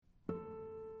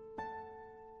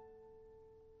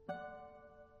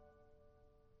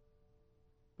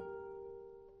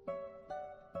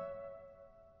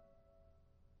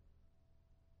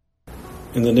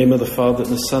In the name of the Father,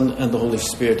 the Son, and the Holy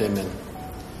Spirit, amen.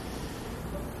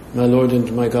 My Lord and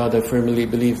my God, I firmly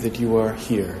believe that you are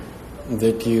here,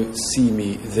 that you see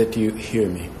me, that you hear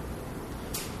me.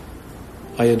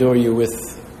 I adore you with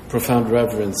profound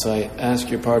reverence. I ask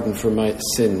your pardon for my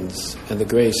sins and the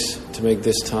grace to make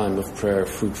this time of prayer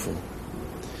fruitful.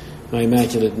 My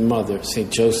Immaculate Mother,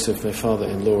 Saint Joseph, my Father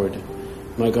and Lord,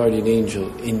 my guardian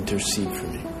angel, intercede for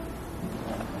me.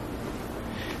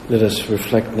 Let us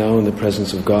reflect now in the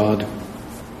presence of God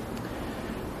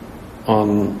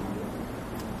on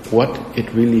what it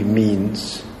really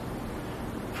means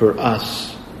for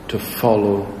us to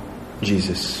follow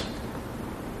Jesus,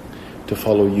 to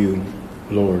follow you,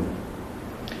 Lord,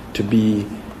 to be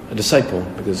a disciple,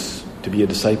 because to be a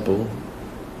disciple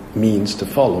means to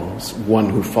follow, it's one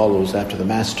who follows after the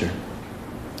Master.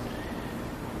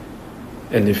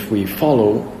 And if we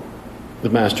follow the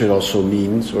Master, it also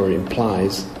means or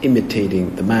implies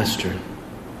imitating the Master,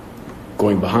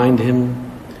 going behind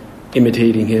him,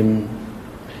 imitating him.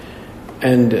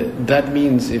 And that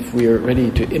means if we are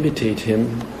ready to imitate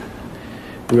him,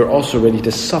 we are also ready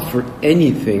to suffer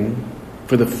anything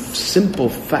for the simple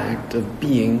fact of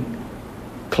being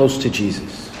close to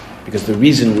Jesus. Because the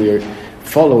reason we are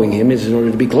following him is in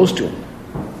order to be close to him.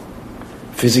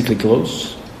 Physically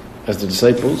close, as the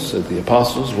disciples, as the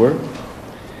apostles were,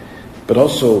 but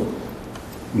also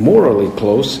morally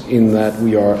close in that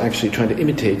we are actually trying to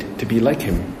imitate, to be like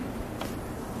him.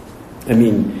 I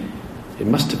mean, it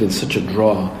must have been such a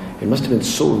draw. It must have been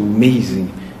so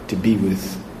amazing to be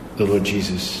with the Lord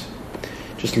Jesus.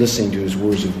 Just listening to his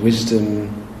words of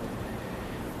wisdom,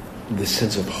 the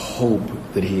sense of hope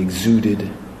that he exuded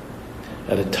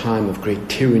at a time of great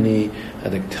tyranny,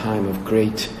 at a time of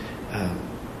great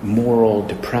moral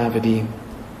depravity.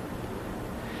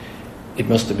 It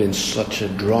must have been such a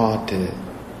draw to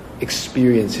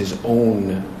experience his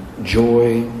own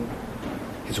joy,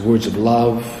 his words of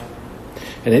love.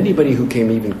 And anybody who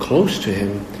came even close to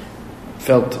him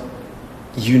felt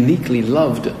uniquely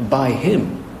loved by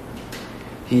him.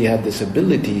 He had this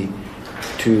ability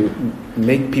to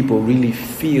make people really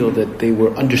feel that they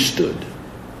were understood.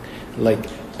 Like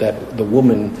that the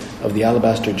woman of the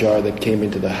alabaster jar that came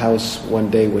into the house one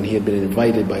day when he had been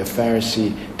invited by a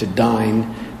Pharisee to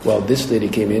dine. Well, this lady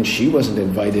came in, she wasn't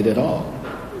invited at all.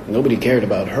 Nobody cared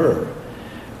about her.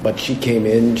 But she came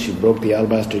in, she broke the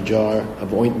alabaster jar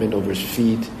of ointment over his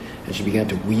feet, and she began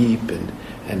to weep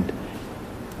and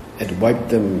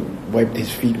wiped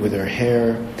his feet with her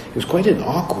hair. It was quite an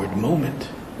awkward moment.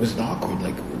 It was awkward,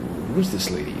 like, who's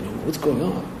this lady? What's going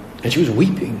on? And she was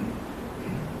weeping.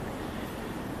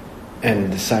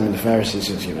 And Simon the Pharisee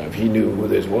says, if he knew who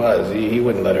this was, he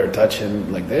wouldn't let her touch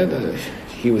him like that.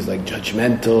 He was like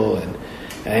judgmental and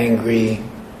angry.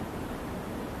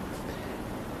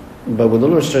 But when the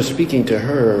Lord started speaking to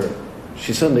her,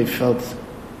 she suddenly felt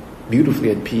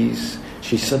beautifully at peace.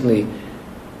 She suddenly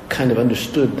kind of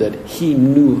understood that he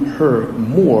knew her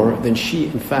more than she,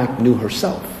 in fact, knew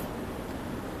herself.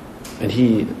 And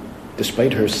he,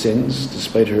 despite her sins,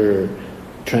 despite her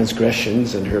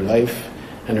transgressions and her life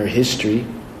and her history,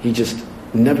 he just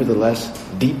nevertheless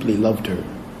deeply loved her.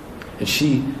 And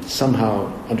she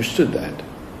somehow understood that.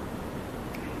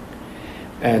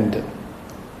 And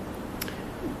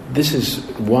this is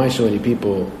why so many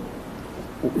people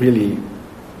really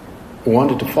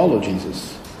wanted to follow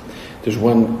Jesus. There's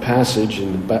one passage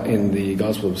in the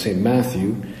Gospel of St.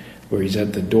 Matthew where he's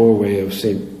at the doorway of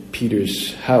St.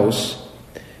 Peter's house,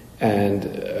 and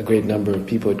a great number of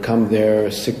people had come there,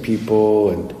 sick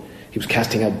people, and he was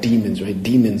casting out demons, right?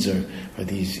 Demons are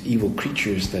these evil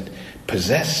creatures that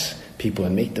possess people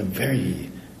and make them very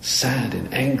sad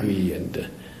and angry and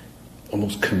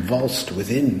almost convulsed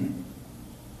within.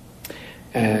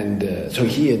 And so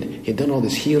he had done all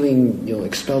this healing,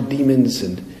 expelled demons,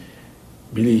 and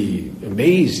really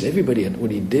amazed everybody at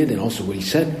what he did and also what he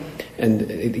said. And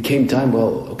it came time,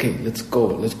 well, okay, let's go.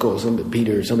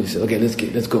 Somebody said, okay, let's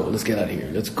get out of here.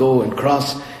 Let's go and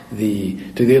cross to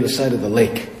the other side of the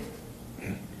lake.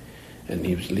 And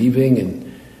he was leaving,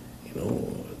 and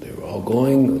they were all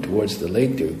going towards the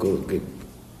lake. They would go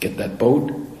get that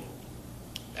boat.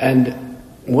 And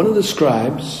one of the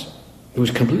scribes, who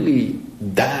was completely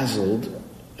dazzled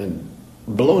and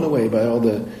blown away by all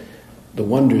the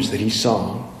wonders that he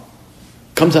saw,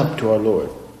 comes up to our Lord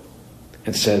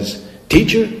and says,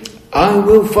 "Teacher, I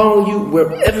will follow you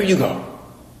wherever you go.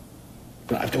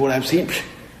 After what I've seen,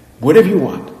 whatever you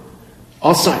want,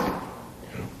 I'll sign it."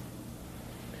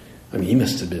 I mean, he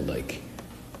must have been like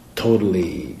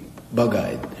totally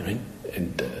bug-eyed, right?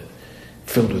 And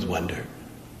filled with wonder.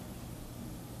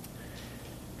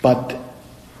 But,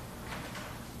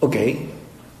 okay,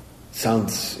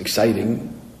 Sounds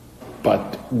exciting,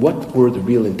 but what were the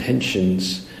real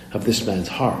intentions of this man's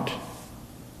heart?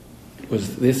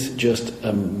 Was this just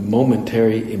a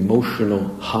momentary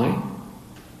emotional high?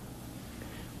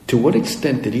 To what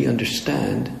extent did he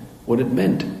understand what it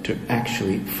meant to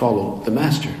actually follow the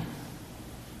Master?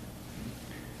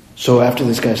 So after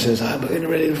this guy says, I'm getting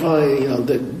ready to follow,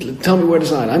 tell me where to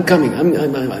sign. I'm coming. I'm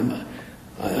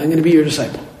going to be your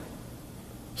disciple.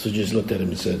 So Jesus looked at him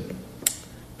and said,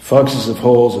 foxes have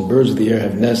holes and birds of the air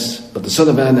have nests, but the Son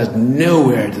of Man has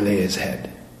nowhere to lay his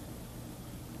head.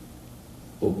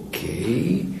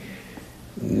 Okay.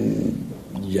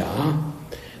 Yeah.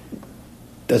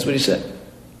 That's what he said.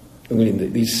 I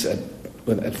mean, these,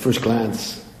 at first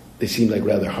glance, they seem like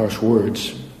rather harsh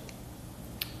words,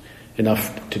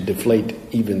 enough to deflate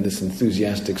even this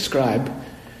enthusiastic scribe,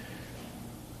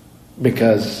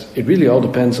 because it really all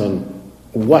depends on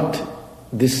what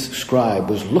this scribe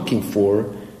was looking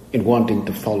for in wanting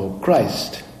to follow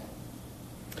Christ.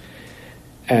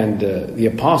 And the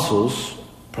apostles,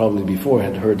 probably before,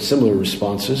 had heard similar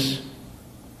responses,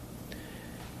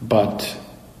 but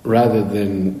rather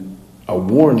than a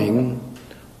warning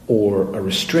or a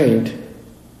restraint,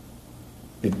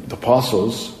 the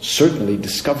apostles certainly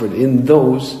discovered in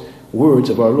those words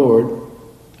of our Lord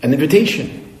an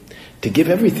invitation to give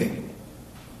everything.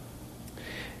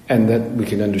 And that we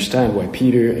can understand why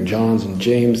Peter and John and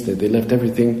James, that they left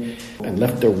everything and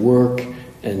left their work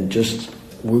and just,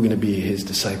 we're going to be his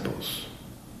disciples.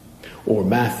 Or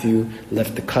Matthew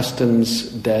left the customs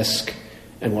desk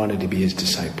and wanted to be his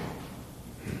disciple.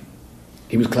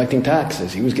 He was collecting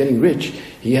taxes. He was getting rich.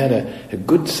 He had a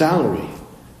good salary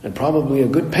and probably a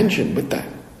good pension with that.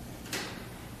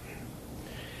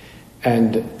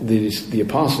 And the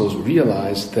apostles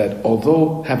realized that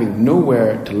although having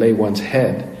nowhere to lay one's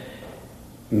head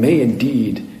may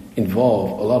indeed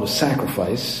involve a lot of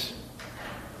sacrifice,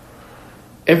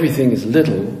 everything is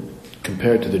little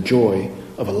compared to the joy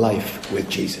of a life with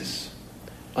Jesus.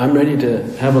 I'm ready to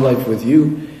have a life with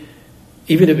you,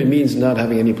 even if it means not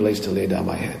having any place to lay down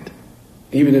my head,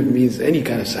 even if it means any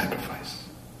kind of sacrifice.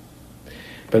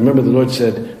 But remember, the Lord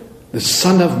said, the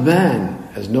Son of Man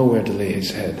has nowhere to lay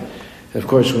his head. And of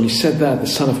course, when he said that, the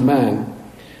Son of Man,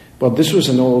 well, this was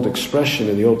an old expression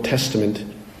in the Old Testament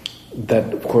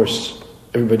that, of course,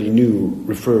 everybody knew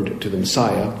referred to the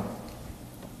Messiah.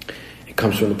 It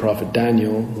comes from the prophet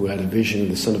Daniel, who had a vision of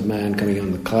the Son of Man coming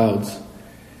on the clouds.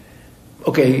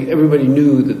 Okay, everybody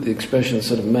knew that the expression the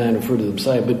Son of Man referred to the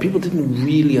Messiah, but people didn't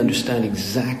really understand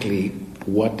exactly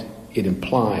what it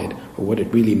implied or what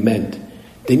it really meant.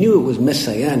 They knew it was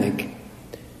messianic,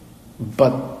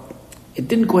 but it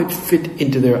didn't quite fit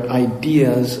into their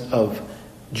ideas of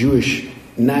Jewish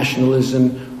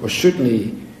nationalism, or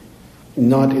certainly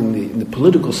not in the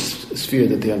political sphere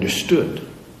that they understood.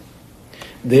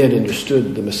 They had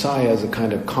understood the Messiah as a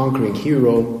kind of conquering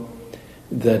hero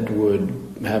that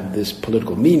would have this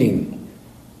political meaning.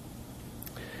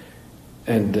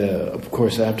 And of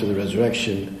course, after the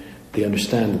resurrection, they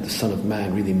understand that the Son of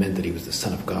Man really meant that he was the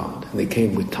Son of God. And they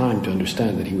came with time to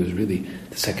understand that he was really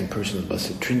the second person of the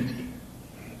Blessed Trinity.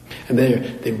 And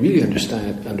they really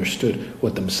understood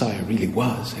what the Messiah really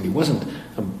was. And he wasn't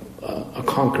a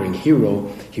conquering hero.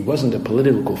 He wasn't a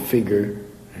political figure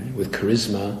with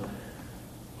charisma.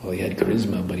 Well, he had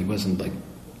charisma, but he wasn't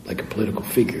like a political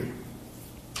figure.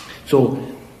 So,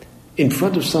 in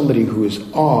front of somebody who is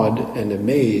awed and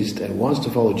amazed and wants to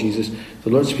follow Jesus, the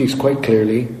Lord speaks quite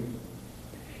clearly.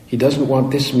 He doesn't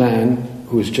want this man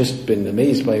who has just been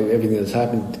amazed by everything that's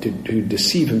happened to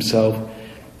deceive himself,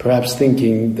 perhaps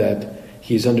thinking that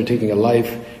he's undertaking a life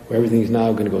where everything is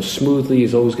now going to go smoothly.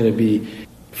 He's always going to be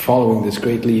following this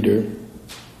great leader.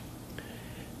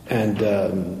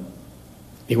 And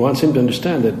he wants him to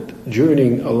understand that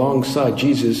journeying alongside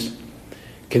Jesus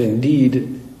can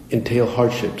indeed entail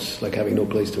hardships, like having no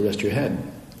place to rest your head,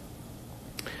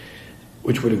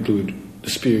 which would include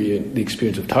the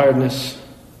experience of tiredness,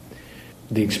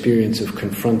 the experience of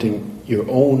confronting your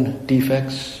own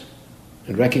defects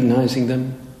and recognizing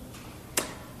them,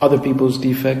 other people's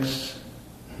defects,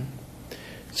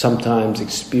 sometimes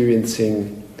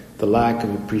experiencing the lack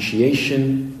of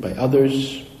appreciation by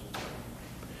others,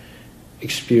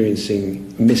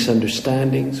 experiencing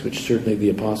misunderstandings, which certainly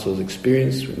the apostles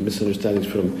experienced, misunderstandings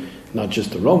from not just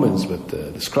the Romans, but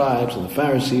the scribes and the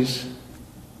Pharisees.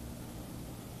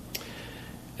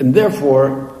 And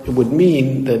therefore, it would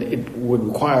mean that it would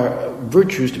require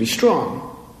virtues to be strong.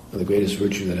 And the greatest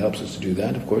virtue that helps us to do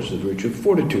that, of course, is the virtue of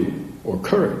fortitude or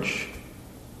courage,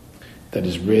 that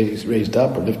is raised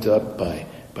up or lifted up by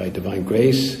divine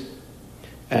grace,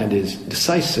 and is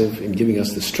decisive in giving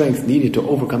us the strength needed to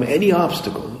overcome any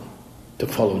obstacle to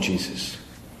follow Jesus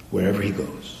wherever he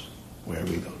goes.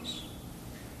 Wherever he goes.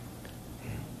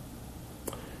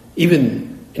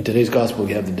 Even in today's gospel,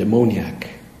 we have the demoniac.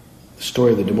 The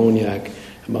story of the demoniac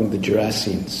among the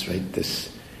Gerasenes, right?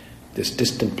 This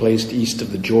distant place east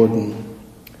of the Jordan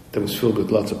that was filled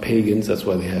with lots of pagans. That's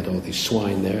why they had all these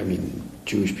swine there. I mean,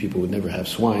 Jewish people would never have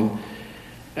swine.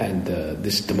 And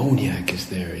this demoniac is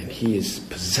there, and he is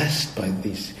possessed by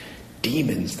these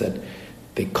demons that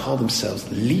they call themselves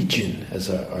Legion, as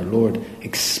our Lord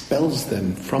expels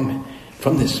them from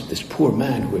this poor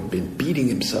man who had been beating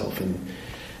himself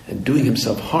and doing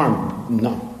himself harm,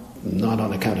 not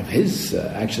on account of his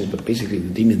actions, but basically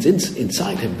the demons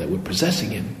inside him that were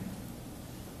possessing him.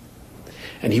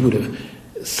 And he would have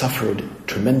suffered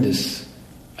tremendous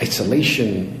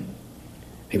isolation.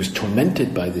 He was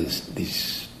tormented by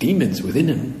these demons within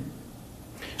him.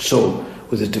 So,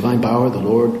 with his divine power, the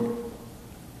Lord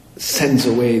sends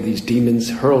away these demons,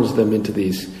 hurls them into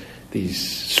these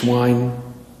swine,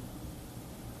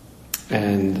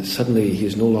 and suddenly he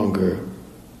is no longer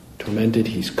tormented.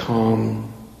 He's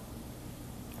calm.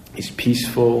 He's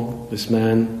peaceful, this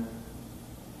man.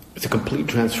 It's a complete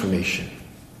transformation.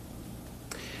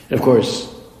 And of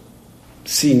course,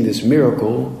 seeing this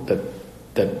miracle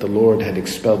that the Lord had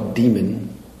expelled demon,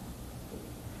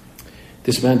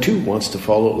 this man too wants to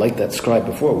follow, like that scribe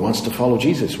before, wants to follow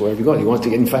Jesus wherever he goes. He wants to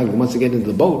get into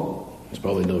the boat. There's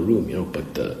probably no room,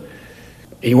 but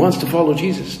he wants to follow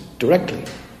Jesus directly.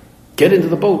 Get into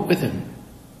the boat with him.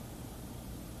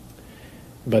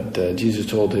 But Jesus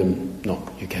told him, no,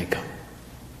 you can't come.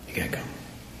 You can't come.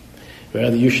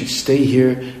 Rather, you should stay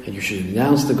here and you should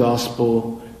announce the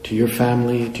gospel to your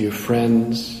family, to your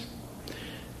friends.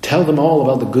 Tell them all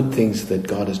about the good things that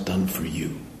God has done for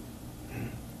you.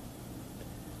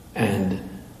 And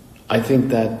I think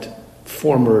that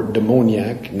former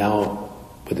demoniac, now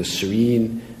with a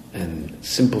serene and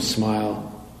simple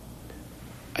smile,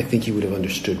 I think he would have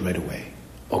understood right away.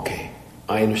 Okay,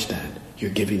 I understand.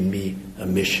 You're giving me a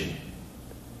mission.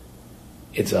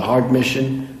 It's a hard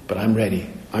mission, but I'm ready.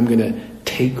 I'm going to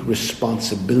take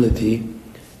responsibility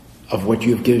of what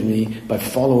you have given me by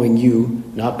following you,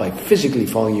 not by physically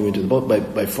following you into the boat,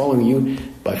 but by following you,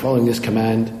 by following this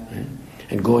command, right?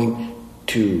 And going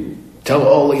to tell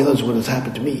all the others what has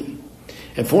happened to me.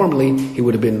 And formerly, he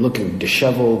would have been looking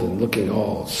disheveled and looking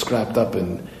all scrapped up,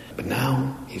 but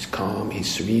now he's calm, he's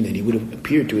serene, and he would have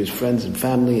appeared to his friends and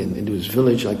family and into his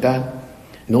village like that,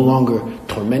 no longer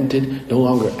tormented, no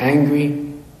longer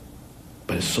angry,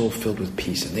 but his soul filled with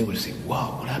peace. And they would say,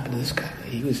 wow, what happened to this guy?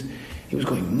 He was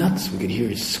going nuts. We could hear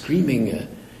his screaming.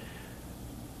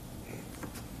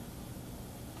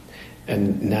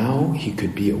 And now he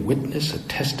could be a witness, a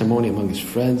testimony among his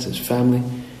friends, his family.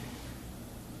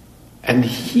 And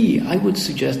I would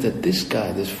suggest that this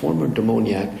guy, this former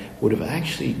demoniac, would have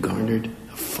actually garnered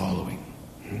a following.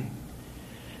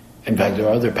 In fact, there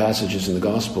are other passages in the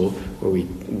gospel where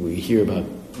we hear about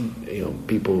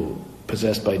people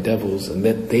possessed by devils, and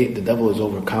that the devil is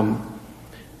overcome.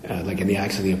 Like in the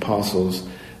Acts of the Apostles,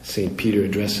 St. Peter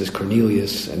addresses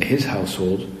Cornelius and his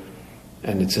household,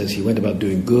 and it says he went about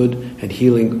doing good and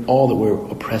healing all that were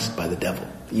oppressed by the devil.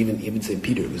 Even St.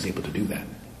 Peter was able to do that.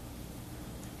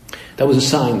 That was a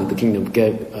sign that the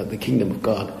kingdom of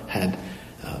God had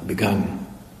begun.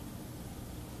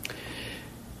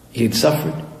 He had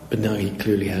suffered, but now he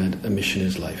clearly had a mission in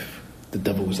his life. The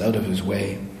devil was out of his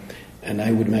way, and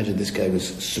I would imagine this guy was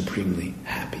supremely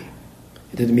happy.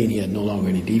 It didn't mean he had no longer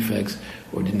any defects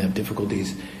or didn't have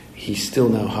difficulties. He still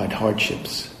now had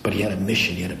hardships, but he had a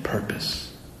mission, he had a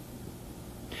purpose.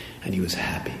 And he was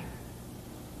happy.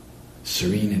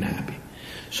 Serene and happy.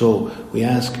 So we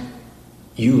ask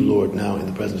you, Lord, now in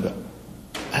the presence of God,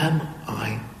 am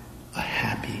I a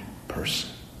happy person?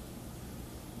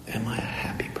 Am I a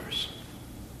happy person?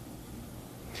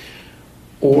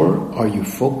 Or are you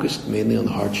focused mainly on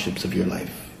the hardships of your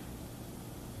life?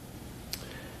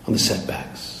 On the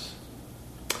setbacks?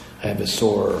 I have a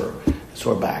sore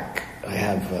back. I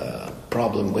have a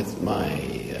problem with my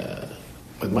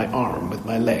arm, with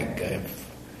my leg. I have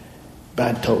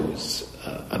bad toes.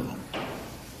 I don't know.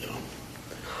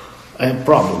 I have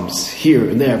problems here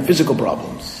and there, physical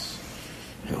problems.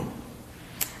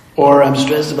 Or I'm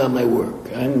stressed about my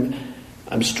work.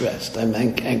 I'm stressed. I'm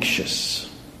anxious.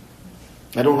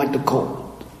 I don't like the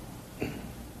cold.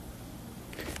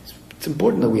 It's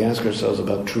important that we ask ourselves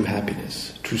about true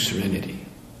happiness, true serenity.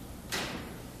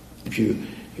 If you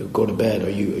go to bed, are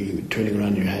you turning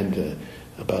around your head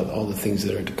about all the things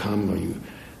that are to come? Are you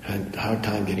having a hard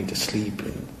time getting to sleep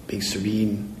and being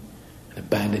serene and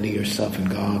abandoning yourself in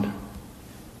God?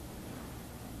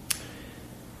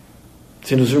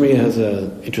 St. Josemaria has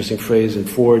an interesting phrase in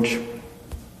Forge.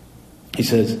 He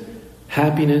says,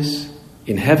 happiness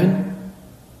in heaven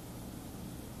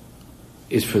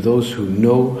is for those who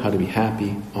know how to be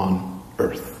happy on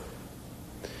earth.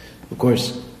 Of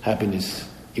course, happiness,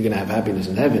 you're going to have happiness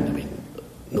in heaven. I mean,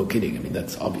 no kidding. I mean,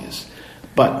 that's obvious.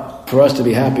 But for us to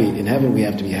be happy in heaven, we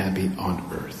have to be happy on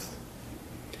earth.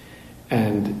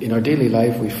 And in our daily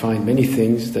life, we find many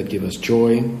things that give us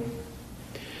joy.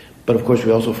 But of course,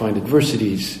 we also find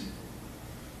adversities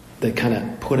that kind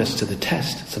of put us to the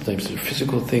test. Sometimes they're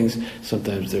physical things,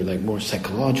 sometimes they're like more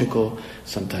psychological,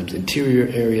 sometimes interior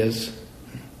areas.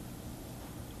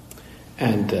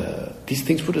 And these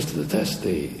things put us to the test.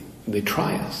 They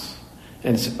try us.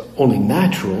 And it's only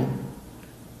natural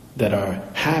that our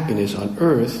happiness on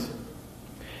earth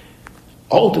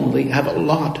ultimately have a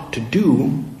lot to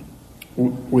do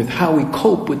with how we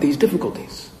cope with these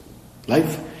difficulties.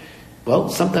 Life, well,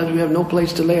 sometimes we have no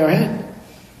place to lay our head.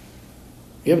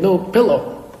 You have no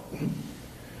pillow.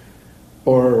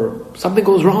 Or something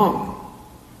goes wrong.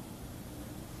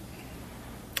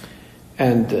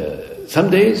 And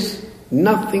some days,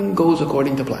 nothing goes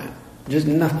according to plan. Just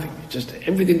nothing. Just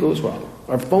everything goes wrong.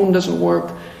 Our phone doesn't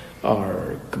work.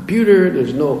 Our computer,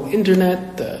 there's no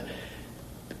internet,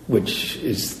 which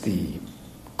is the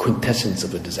quintessence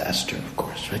of a disaster, of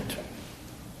course, right?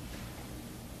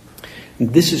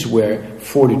 And this is where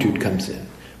fortitude comes in.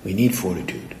 We need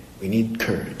fortitude. We need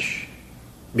courage.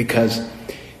 Because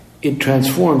it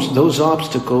transforms those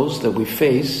obstacles that we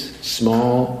face,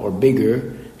 small or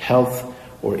bigger, health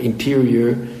or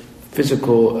interior,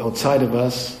 physical outside of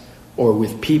us, or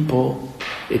with people.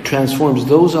 It transforms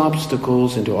those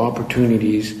obstacles into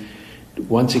opportunities,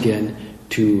 once again,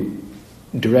 to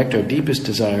direct our deepest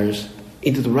desires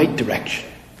into the right direction.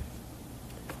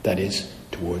 That is,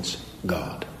 towards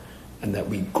God. And that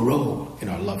we grow in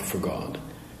our love for God.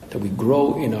 That we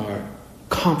grow in our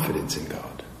confidence in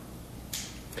God.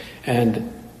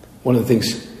 And one of the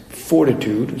things,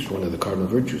 fortitude is one of the cardinal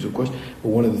virtues, of course, but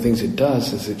one of the things it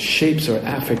does is it shapes our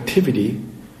affectivity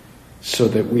so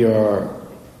that we are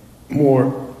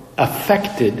more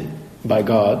affected by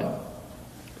God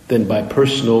than by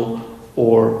personal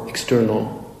or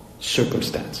external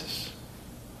circumstances.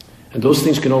 And those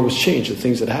things can always change, the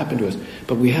things that happen to us.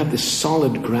 But we have this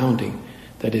solid grounding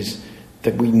that is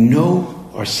that we know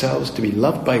ourselves to be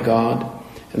loved by God,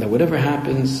 and that whatever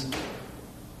happens,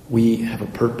 we have a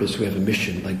purpose, we have a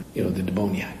mission, like, the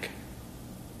demoniac.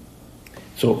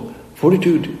 So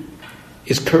fortitude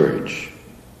is courage.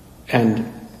 And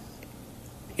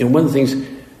one of the things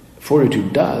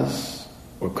fortitude does,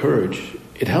 or courage,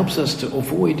 it helps us to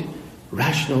avoid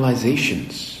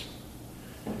rationalizations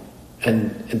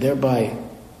and thereby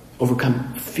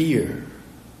overcome fear,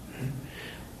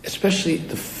 especially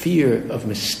the fear of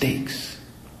mistakes.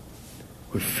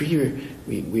 We're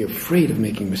afraid of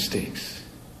making mistakes.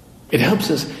 It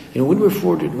helps us, when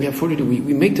we have fortitude,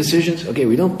 we make decisions. Okay,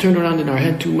 we don't turn around in our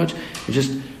head too much. We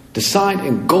just decide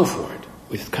and go for it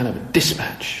with kind of a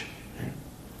dispatch.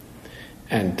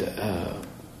 And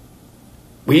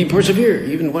we persevere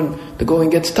even when the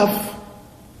going gets tough.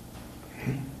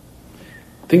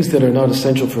 Things that are not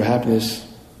essential for happiness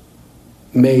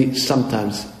may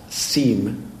sometimes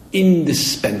seem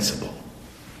indispensable.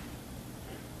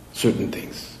 Certain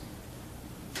things.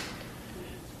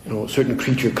 Certain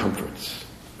creature comforts.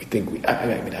 We think, I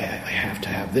have to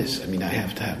have this. I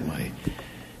have to have my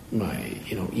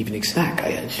evening snack.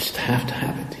 I just have to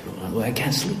have it. I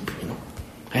can't sleep.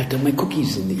 I have to have my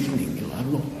cookies in the evening. I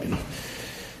don't know.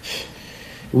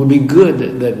 It would be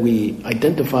good that we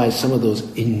identify some of those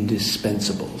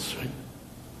indispensables, right?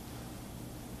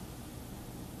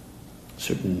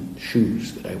 Certain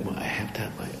shoes that I have to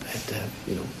have.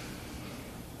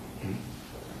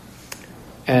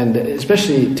 And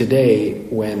especially today,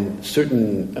 when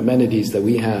certain amenities that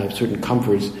we have, certain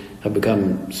comforts have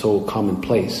become so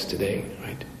commonplace today,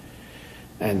 right?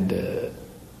 And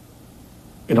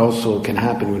it also can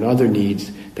happen when other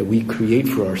needs that we create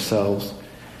for ourselves,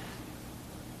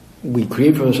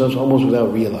 almost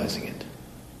without realizing it.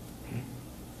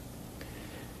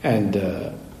 And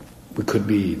we could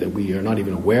be that we are not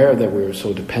even aware that we're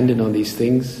so dependent on these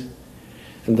things.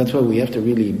 And that's why we have to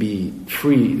really be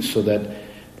free, so that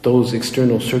those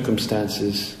external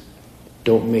circumstances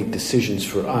don't make decisions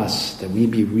for us, that we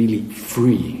be really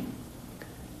free.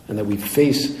 And that we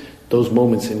face those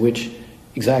moments in which,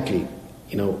 exactly,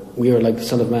 we are like the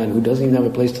Son of Man who doesn't even have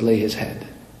a place to lay his head.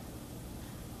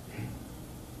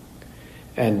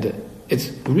 And it's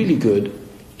really good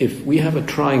if we have a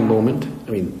trying moment.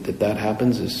 That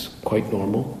happens is quite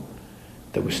normal.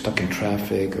 That we're stuck in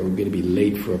traffic, or we're going to be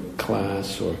late for a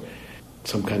class, or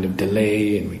some kind of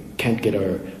delay and we can't get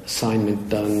our assignment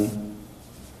done,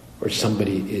 or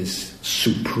somebody is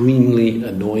supremely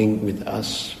annoying with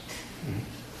us.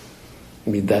 I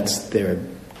mean, that's their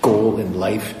goal in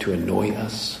life, to annoy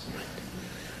us.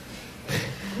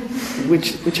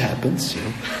 Which happens, you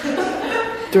know.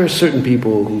 There are certain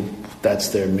people who that's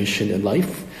their mission in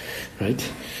life,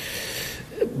 right?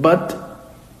 But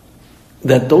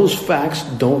that those facts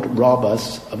don't rob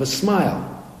us of a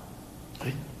smile,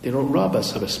 right? They don't rob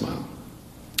us of a smile.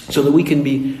 So that we can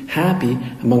be happy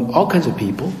among all kinds of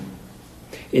people,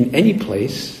 in any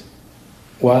place,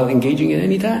 while engaging in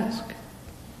any task.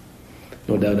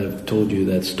 No doubt I've told you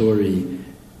that story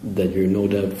that you're no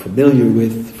doubt familiar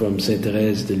with from Sainte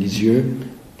Thérèse de Lisieux,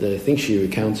 that I think she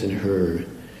recounts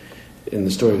in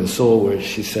the Story of the Soul, where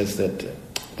she says that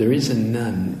there is a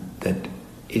nun that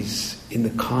is in the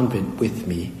convent with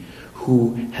me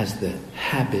who has the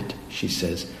habit, she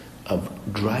says, of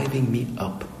driving me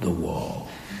up the wall.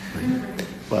 Right?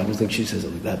 Well, I don't think she says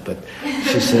it like that, but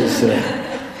she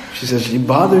says she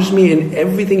bothers me in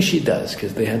everything she does,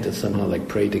 because they had to somehow like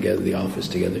pray together, the office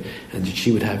together, and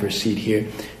she would have her seat here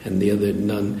and the other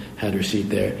nun had her seat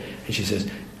there, and she says,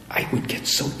 I would get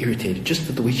so irritated just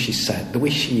with the way she sat, the way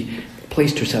she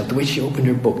placed herself, the way she opened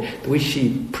her book, the way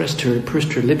she pursed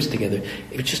her lips together.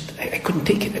 It was just, I couldn't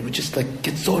take it. I would just like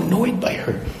get so annoyed by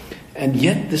her. And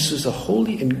yet this was a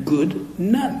holy and good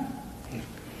nun.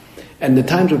 And the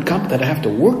times would come that I have to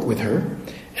work with her,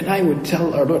 and I would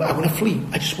tell our Lord, I want to flee.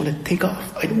 I just want to take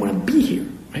off. I don't want to be here,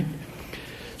 right?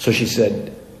 So she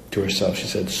said to herself, she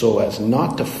said, so as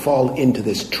not to fall into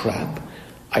this trap,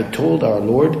 I told our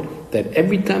Lord that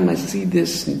every time I see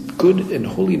this good and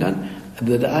holy nun,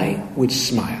 that I would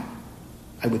smile.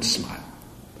 I would smile.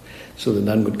 So the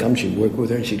nun would come, she'd work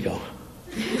with her, and she'd go.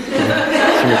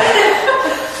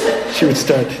 She would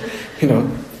start,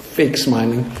 fake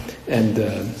smiling. And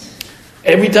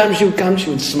every time she would come, she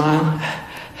would smile.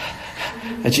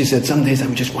 And she said, some days I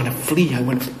would just want to flee.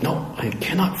 No, I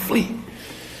cannot flee.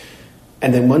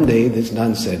 And then one day this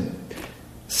nun said,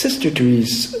 Sister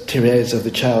Therese of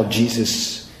the Child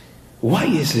Jesus, why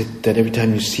is it that every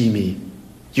time you see me,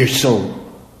 you're smiling?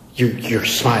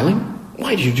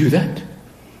 Why do you do that?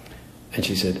 And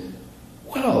she said,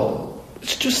 well,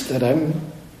 it's just that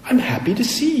I'm happy to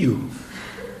see you.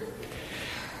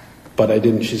 But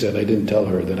she said, I didn't tell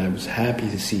her that I was happy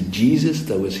to see Jesus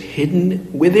that was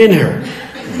hidden within her.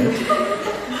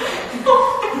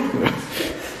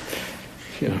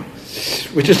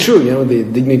 Which is true, the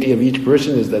dignity of each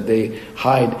person is that they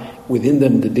hide within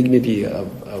them the dignity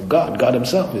of God. God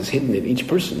himself is hidden in each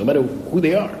person, no matter who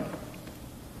they are.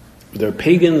 If they're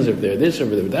pagans, if they're this, or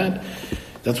if they're that.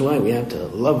 That's why we have to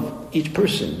love each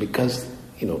person, because,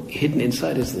 hidden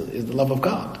inside is the love of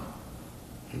God.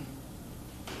 And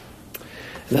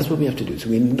that's what we have to do. So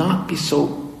we not be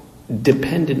so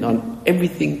dependent on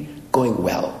everything going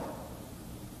well.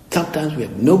 Sometimes we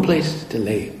have no place to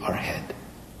lay our head.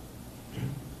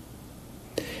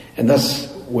 And thus,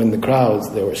 when the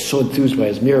crowds, they were so enthused by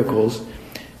his miracles,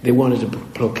 they wanted to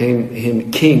proclaim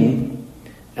him king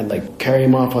and carry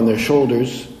him off on their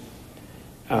shoulders.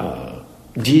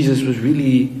 Jesus was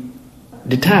really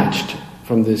detached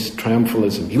from this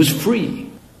triumphalism. He was free.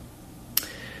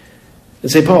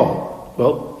 And St. Paul,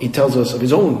 well, he tells us of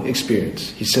his own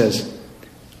experience. He says,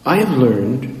 I have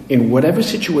learned in whatever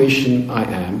situation I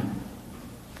am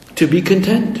to be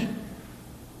content.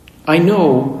 I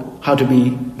know how to be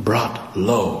brought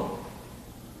low.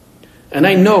 And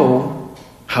I know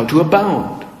how to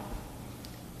abound.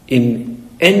 In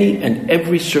any and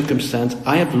every circumstance,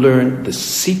 I have learned the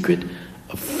secret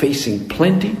of facing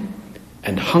plenty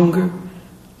and hunger,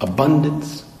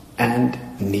 abundance and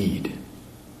need.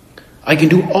 I can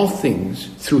do all things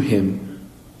through him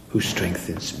who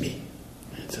strengthens me.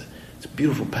 It's a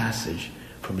beautiful passage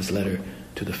from his letter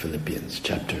to the Philippians,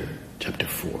 chapter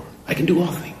 4. I can do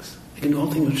all things. I can do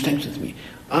all things who strengthens me.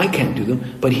 I can't do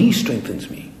them, but he strengthens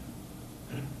me.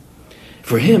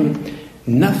 For him,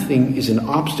 nothing is an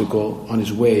obstacle on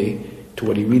his way to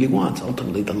what he really wants.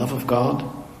 Ultimately, the love of God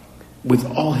with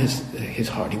all his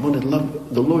heart. He wanted to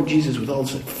love the Lord Jesus with all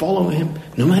his heart. Follow him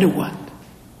no matter what.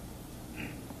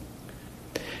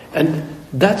 And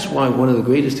that's why one of the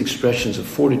greatest expressions of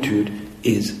fortitude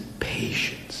is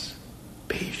patience.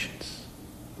 Patience.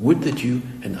 Would that you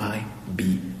and I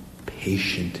be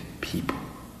patient people.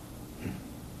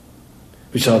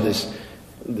 We saw this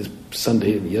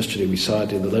Sunday, yesterday we saw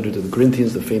it in the letter to the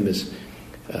Corinthians, the famous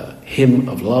hymn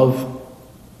of love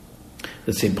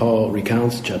that St. Paul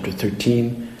recounts, chapter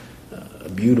 13, a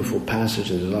beautiful passage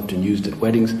that is often used at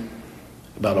weddings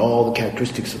about all the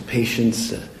characteristics of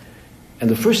patience. And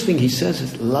the first thing he says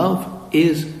is love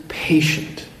is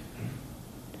patient.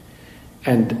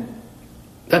 And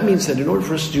that means that in order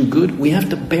for us to do good, we have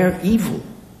to bear evil.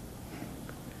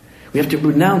 We have to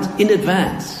renounce in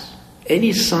advance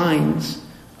any signs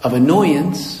of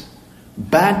annoyance,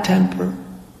 bad temper,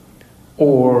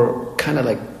 or kind of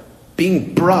like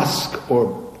being brusque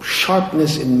or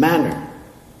sharpness in manner.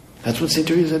 That's what St.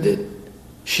 Teresa did.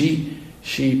 She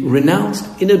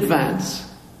renounced in advance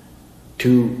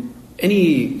to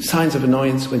any signs of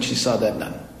annoyance when she saw that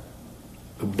nun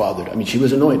who bothered her. I mean, she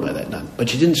was annoyed by that nun, but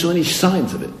she didn't show any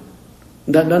signs of it.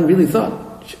 And that nun really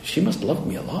thought, she must love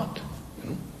me a lot.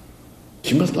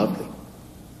 She must love me.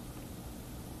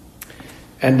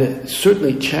 And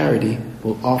certainly charity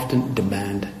will often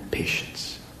demand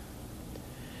patience.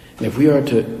 And if we are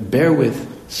to bear with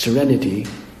serenity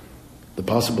the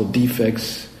possible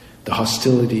defects, the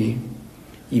hostility,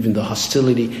 even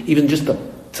just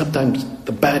sometimes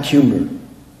the bad humor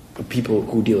of people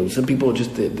who deal with. Some people are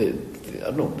just, I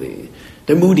don't know,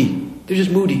 they're moody. They're just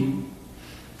moody.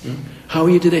 How are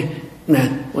you today? Nah,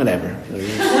 whatever.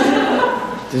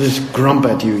 They just grump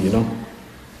at you,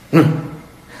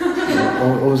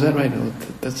 Oh, is that right? Oh,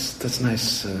 that's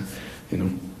nice,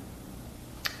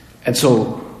 And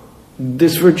so,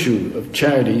 this virtue of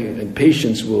charity and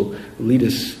patience will lead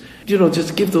us,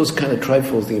 just give those kind of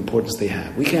trifles the importance they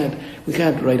have. We can't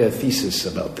write a thesis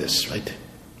about this, right?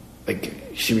 Like,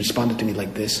 she responded to me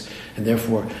like this, and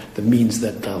therefore the means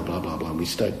that blah, blah, blah, blah. And we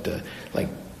start,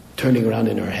 turning around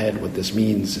in our head what this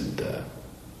means, and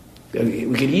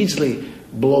we can easily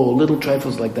blow little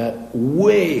trifles like that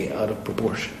way out of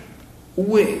proportion.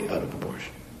 Way out of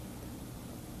proportion.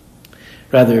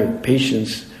 Rather,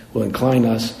 patience will incline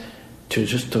us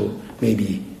to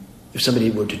maybe, if somebody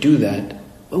were to do that,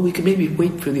 we could maybe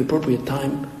wait for the appropriate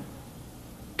time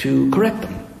to correct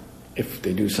them if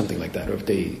they do something like that, or if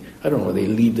they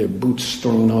leave their boots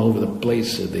strewn all over the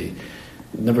place, or they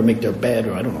never make their bed,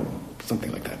 or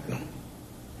something like that.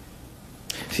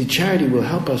 See, charity will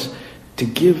help us to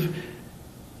give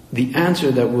the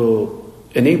answer that will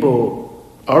enable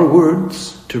our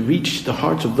words to reach the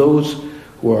hearts of those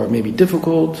who are maybe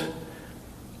difficult,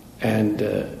 and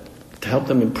to help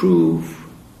them improve.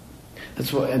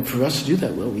 That's why, and for us to do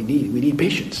that, we need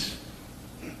patience.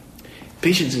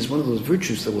 Patience is one of those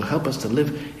virtues that will help us to live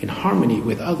in harmony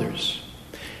with others.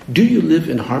 Do you live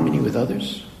in harmony with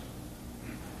others?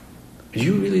 Do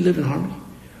you really live in harmony?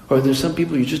 Or are there some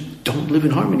people you just don't live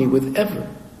in harmony with ever?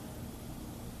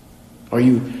 Are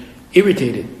you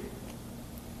irritated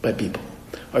by people?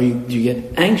 Do you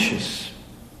get anxious?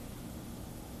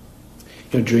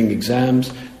 During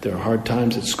exams, there are hard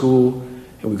times at school,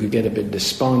 and we could get a bit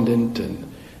despondent,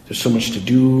 and there's so much to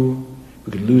do.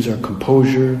 We could lose our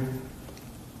composure.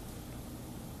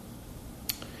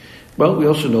 Well, we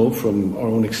also know from our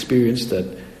own experience that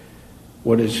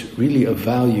what is really of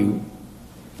value,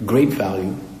 great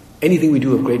value, anything we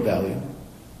do of great value,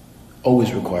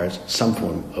 always requires some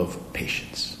form of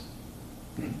patience.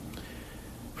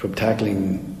 From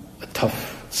tackling a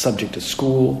tough subject at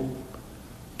school,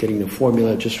 getting the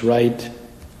formula just right,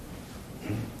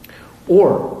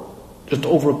 or just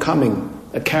overcoming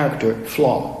a character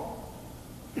flaw,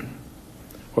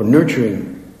 or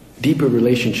nurturing deeper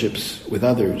relationships with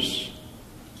others,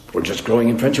 or just growing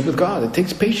in friendship with God. It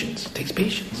takes patience. It takes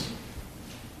patience.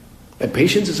 And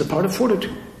patience is a part of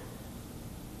fortitude.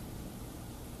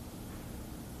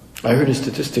 I heard a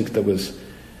statistic that was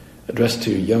addressed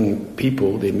to young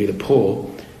people. They made a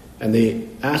poll, and they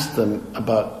asked them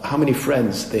about how many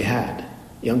friends they had,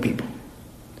 young people.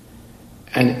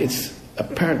 And it's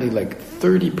apparently like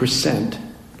 30%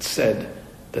 said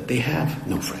that they have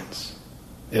no friends.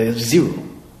 They have zero.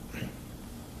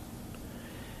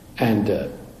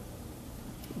 And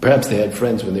perhaps they had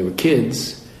friends when they were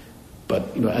kids,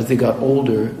 but as they got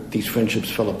older, these friendships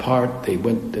fell apart. They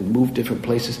went and moved different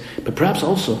places. But perhaps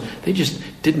also they just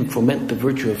didn't foment the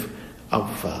virtue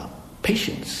of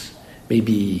patience.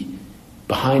 Maybe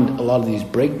behind a lot of these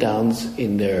breakdowns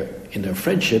in their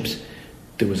friendships,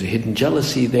 there was a hidden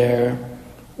jealousy there,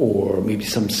 or maybe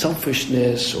some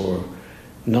selfishness, or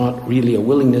not really a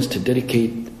willingness to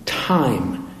dedicate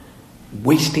time,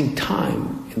 wasting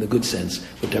time in the good sense,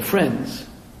 with their friends,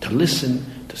 to listen,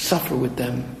 to suffer with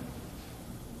them.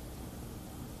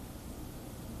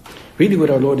 Really what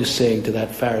our Lord is saying to that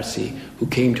Pharisee who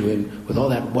came to him with all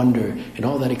that wonder and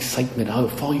all that excitement, I'll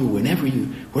follow you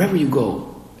wherever you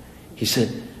go. He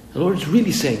said, the Lord is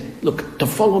really saying, look, to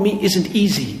follow me isn't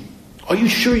easy. Are you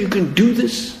sure you can do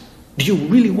this? Do you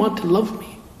really want to love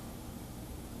me?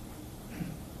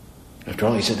 After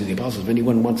all, he said to the apostles, if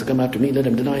anyone wants to come after me, let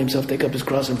him deny himself, take up his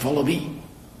cross, and follow me.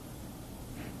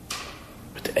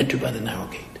 But to enter by the narrow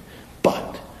gate.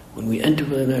 When we enter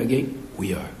within our gate,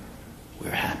 we're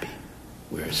happy.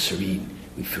 We're serene.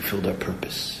 We've fulfilled our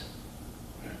purpose.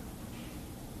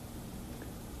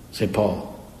 St.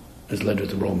 Paul, his letter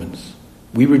to the Romans,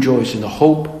 we rejoice in the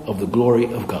hope of the glory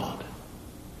of God.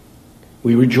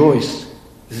 We rejoice,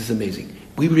 this is amazing,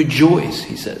 we rejoice,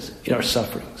 he says, in our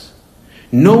sufferings,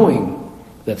 knowing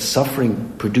that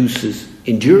suffering produces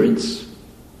endurance,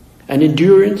 and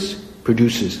endurance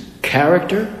produces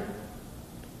character,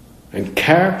 and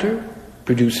character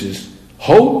produces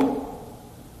hope,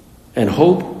 and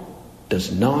hope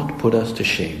does not put us to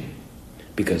shame,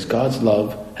 because God's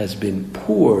love has been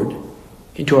poured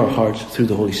into our hearts through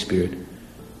the Holy Spirit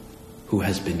who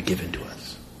has been given to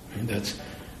us. And that's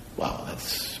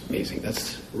amazing.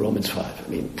 That's Romans 5.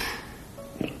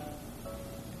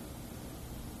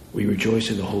 We rejoice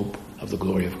in the hope of the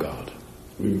glory of God.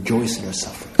 We rejoice in our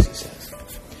sufferings, he says.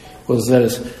 Well,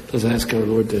 let's ask our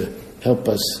Lord to help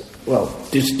us,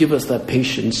 just give us that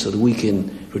patience so that we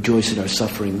can rejoice in our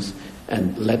sufferings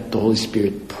and let the Holy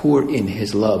Spirit pour in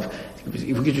his love.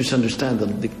 If we could just understand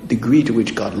the degree to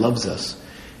which God loves us,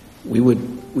 we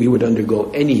would undergo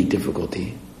any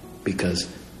difficulty,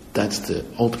 because that's the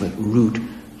ultimate root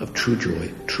of true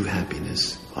joy, true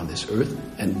happiness on this earth,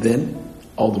 and then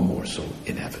all the more so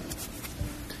in heaven.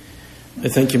 I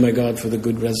thank you, my God, for the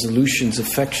good resolutions,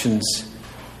 affections,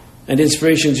 and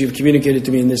inspirations you've communicated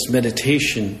to me in this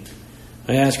meditation.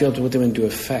 I ask you to put them into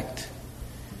effect.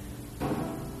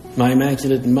 My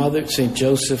Immaculate Mother, St.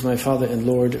 Joseph, my Father and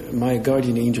Lord, my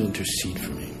guardian angel, intercede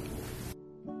for me.